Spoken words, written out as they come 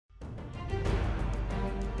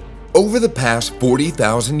Over the past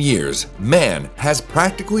 40,000 years, man has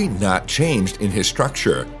practically not changed in his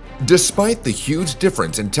structure. Despite the huge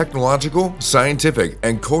difference in technological, scientific,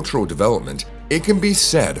 and cultural development, it can be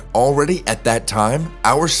said already at that time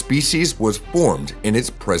our species was formed in its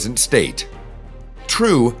present state.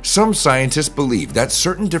 True, some scientists believe that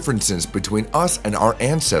certain differences between us and our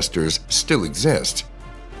ancestors still exist.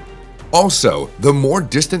 Also, the more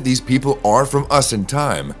distant these people are from us in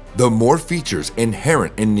time, the more features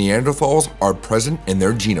inherent in Neanderthals are present in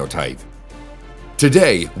their genotype.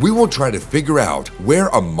 Today, we will try to figure out where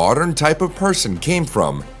a modern type of person came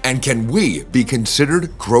from and can we be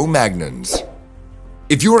considered Cro-Magnons.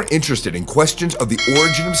 If you are interested in questions of the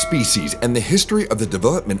origin of species and the history of the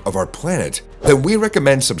development of our planet, then we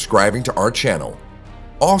recommend subscribing to our channel.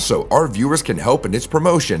 Also, our viewers can help in its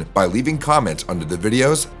promotion by leaving comments under the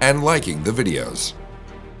videos and liking the videos.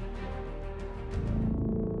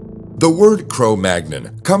 The word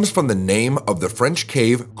Cro-Magnon comes from the name of the French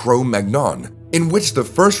cave Cro-Magnon, in which the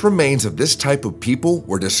first remains of this type of people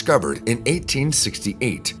were discovered in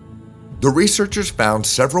 1868. The researchers found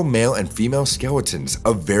several male and female skeletons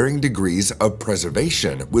of varying degrees of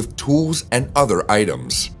preservation with tools and other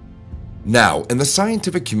items. Now, in the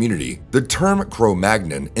scientific community, the term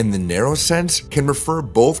Cro-Magnon in the narrow sense can refer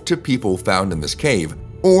both to people found in this cave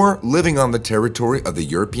or living on the territory of the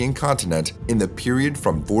European continent in the period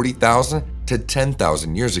from 40,000 to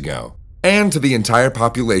 10,000 years ago, and to the entire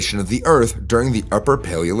population of the Earth during the Upper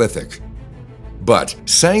Paleolithic. But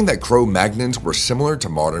saying that Cro-Magnons were similar to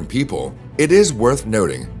modern people, it is worth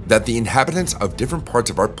noting that the inhabitants of different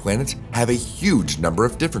parts of our planet have a huge number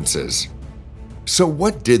of differences. So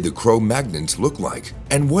what did the Cro-Magnons look like,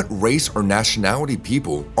 and what race or nationality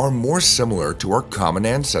people are more similar to our common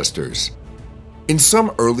ancestors? In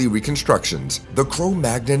some early reconstructions, the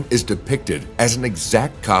Cro-Magnon is depicted as an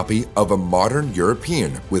exact copy of a modern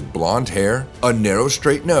European with blonde hair, a narrow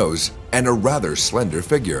straight nose, and a rather slender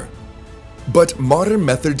figure. But modern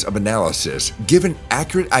methods of analysis give an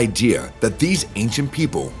accurate idea that these ancient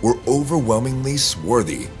people were overwhelmingly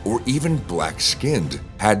swarthy or even black-skinned,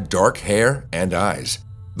 had dark hair and eyes.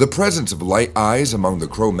 The presence of light eyes among the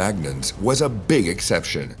Cro-Magnons was a big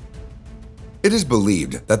exception. It is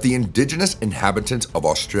believed that the indigenous inhabitants of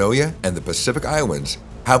Australia and the Pacific Islands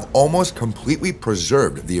have almost completely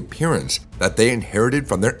preserved the appearance that they inherited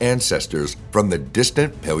from their ancestors from the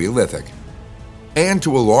distant Paleolithic. And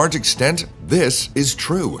to a large extent, this is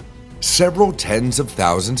true. Several tens of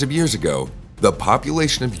thousands of years ago, the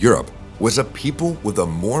population of Europe was a people with a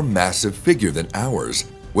more massive figure than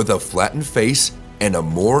ours, with a flattened face and a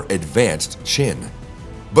more advanced chin.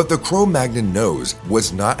 But the Cro-Magnon nose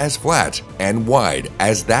was not as flat and wide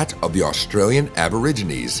as that of the Australian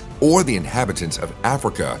Aborigines or the inhabitants of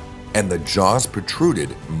Africa, and the jaws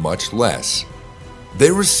protruded much less. They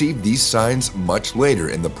received these signs much later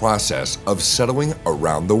in the process of settling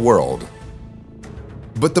around the world.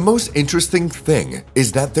 But the most interesting thing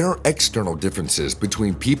is that there are external differences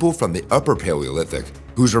between people from the Upper Paleolithic,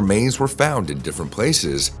 whose remains were found in different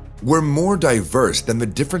places, were more diverse than the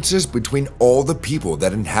differences between all the people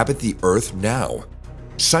that inhabit the Earth now.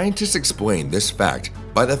 Scientists explain this fact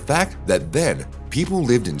by the fact that then people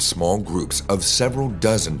lived in small groups of several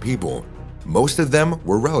dozen people. Most of them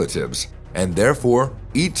were relatives, and therefore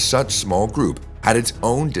each such small group had its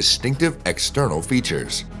own distinctive external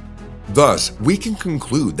features. Thus, we can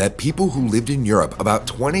conclude that people who lived in Europe about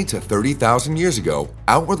 20 to 30,000 years ago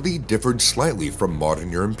outwardly differed slightly from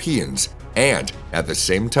modern Europeans and, at the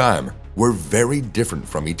same time, were very different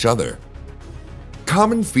from each other.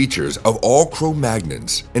 Common features of all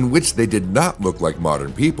Cro-Magnons, in which they did not look like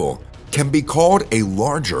modern people, can be called a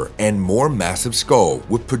larger and more massive skull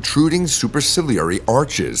with protruding superciliary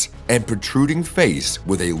arches and protruding face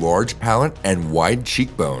with a large palate and wide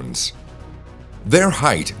cheekbones. Their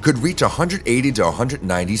height could reach 180 to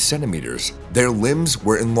 190 centimeters. Their limbs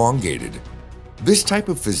were elongated. This type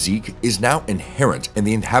of physique is now inherent in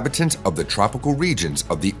the inhabitants of the tropical regions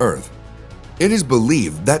of the Earth. It is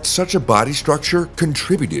believed that such a body structure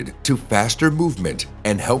contributed to faster movement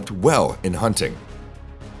and helped well in hunting.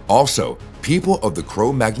 Also, people of the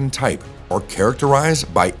Cro-Magnon type are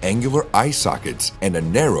characterized by angular eye sockets and a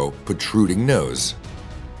narrow, protruding nose.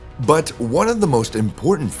 But one of the most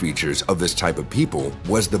important features of this type of people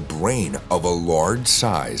was the brain of a large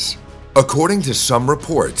size. According to some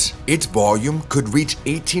reports, its volume could reach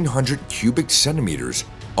 1,800 cubic centimeters.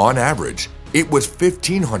 On average, it was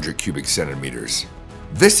 1,500 cubic centimeters.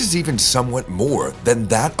 This is even somewhat more than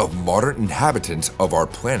that of modern inhabitants of our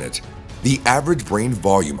planet. The average brain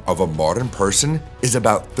volume of a modern person is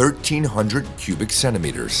about 1,300 cubic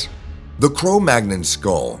centimeters. The Cro-Magnon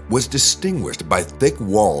skull was distinguished by thick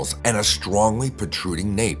walls and a strongly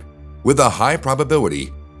protruding nape. With a high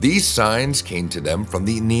probability, these signs came to them from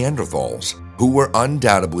the Neanderthals, who were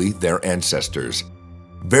undoubtedly their ancestors.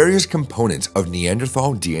 Various components of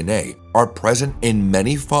Neanderthal DNA are present in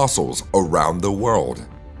many fossils around the world.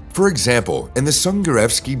 For example, in the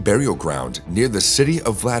Sungurevsky burial ground near the city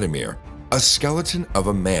of Vladimir, a skeleton of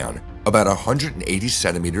a man about 180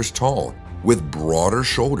 centimeters tall, with broader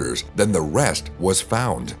shoulders than the rest, was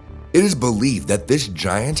found. It is believed that this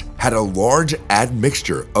giant had a large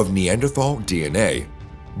admixture of Neanderthal DNA.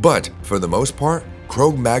 But for the most part,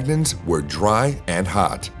 Cro-Magnons were dry and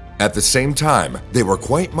hot. At the same time, they were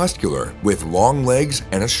quite muscular, with long legs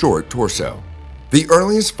and a short torso. The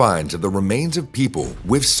earliest finds of the remains of people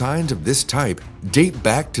with signs of this type date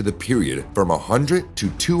back to the period from 100 to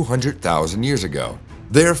 200,000 years ago.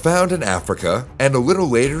 They are found in Africa and a little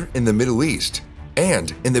later in the Middle East.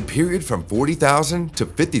 And in the period from 40,000 to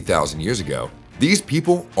 50,000 years ago, these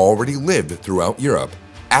people already lived throughout Europe,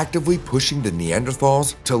 actively pushing the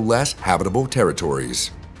Neanderthals to less habitable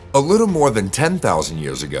territories. A little more than 10,000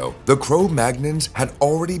 years ago, the Cro-Magnons had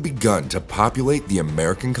already begun to populate the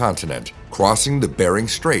American continent, crossing the Bering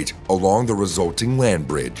Strait along the resulting land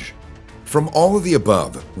bridge. From all of the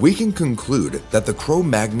above, we can conclude that the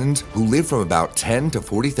Cro-Magnons, who lived from about 10 to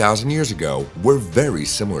 40,000 years ago, were very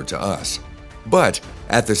similar to us. But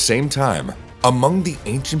at the same time, among the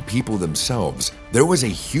ancient people themselves, there was a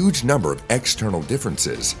huge number of external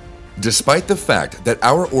differences. Despite the fact that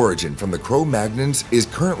our origin from the Cro-Magnons is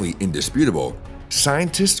currently indisputable,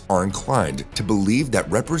 scientists are inclined to believe that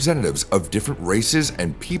representatives of different races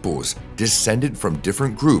and peoples descended from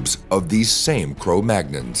different groups of these same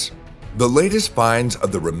Cro-Magnons. The latest finds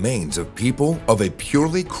of the remains of people of a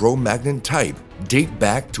purely Cro-Magnon type date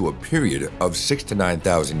back to a period of 6,000 to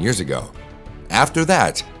 9,000 years ago. After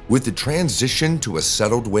that, with the transition to a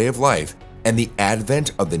settled way of life and the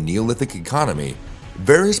advent of the Neolithic economy,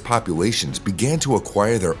 various populations began to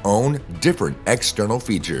acquire their own different external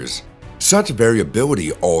features. Such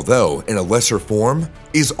variability, although in a lesser form,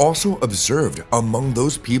 is also observed among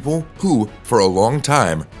those people who, for a long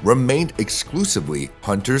time, remained exclusively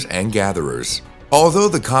hunters and gatherers. Although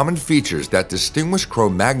the common features that distinguish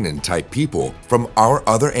Cro-Magnon type people from our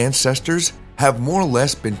other ancestors have more or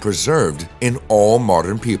less been preserved in all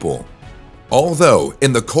modern people. Although,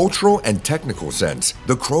 in the cultural and technical sense,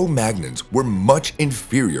 the Cro-Magnons were much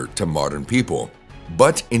inferior to modern people,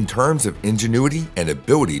 but in terms of ingenuity and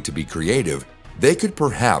ability to be creative, they could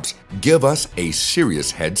perhaps give us a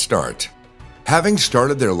serious head start. Having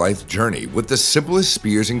started their life journey with the simplest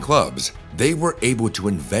spears and clubs, they were able to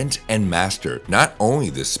invent and master not only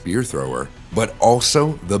the spear thrower, but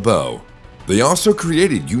also the bow. They also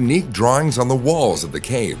created unique drawings on the walls of the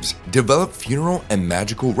caves, developed funeral and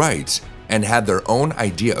magical rites, and had their own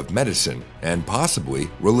idea of medicine and possibly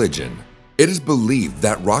religion. It is believed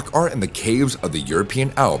that rock art in the caves of the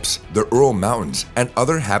European Alps, the Ural Mountains, and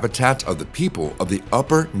other habitats of the people of the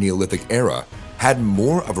Upper Neolithic era had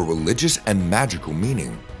more of a religious and magical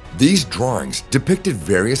meaning. These drawings depicted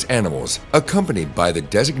various animals, accompanied by the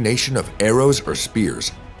designation of arrows or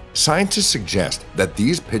spears. Scientists suggest that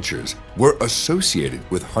these pictures were associated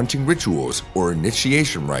with hunting rituals or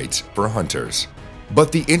initiation rites for hunters.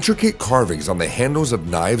 But the intricate carvings on the handles of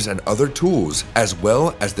knives and other tools, as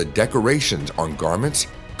well as the decorations on garments,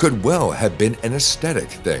 could well have been an aesthetic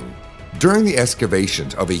thing. During the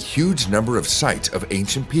excavations of a huge number of sites of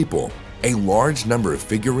ancient people, a large number of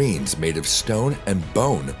figurines made of stone and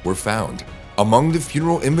bone were found. Among the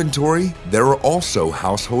funeral inventory, there are also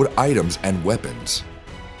household items and weapons.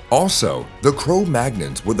 Also, the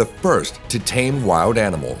Cro-Magnons were the first to tame wild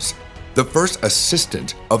animals. The first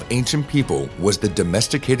assistant of ancient people was the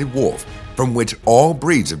domesticated wolf, from which all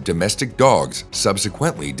breeds of domestic dogs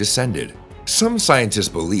subsequently descended. Some scientists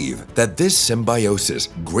believe that this symbiosis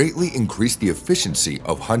greatly increased the efficiency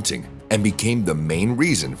of hunting and became the main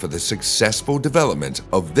reason for the successful development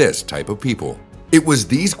of this type of people. It was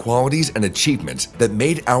these qualities and achievements that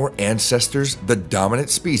made our ancestors the dominant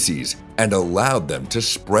species and allowed them to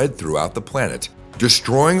spread throughout the planet,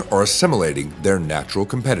 destroying or assimilating their natural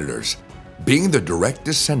competitors. Being the direct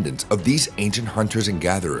descendants of these ancient hunters and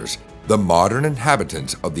gatherers, the modern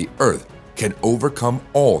inhabitants of the Earth can overcome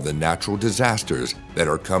all the natural disasters that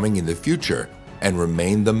are coming in the future and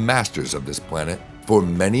remain the masters of this planet for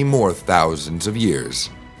many more thousands of years.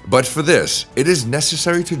 But for this, it is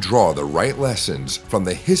necessary to draw the right lessons from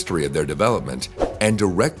the history of their development and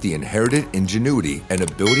direct the inherited ingenuity and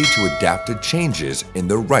ability to adapt to changes in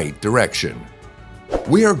the right direction.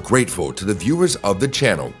 We are grateful to the viewers of the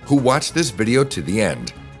channel who watched this video to the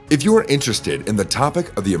end. If you are interested in the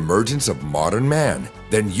topic of the emergence of modern man,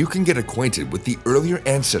 then you can get acquainted with the earlier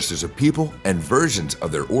ancestors of people and versions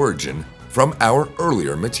of their origin from our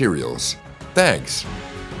earlier materials. Thanks.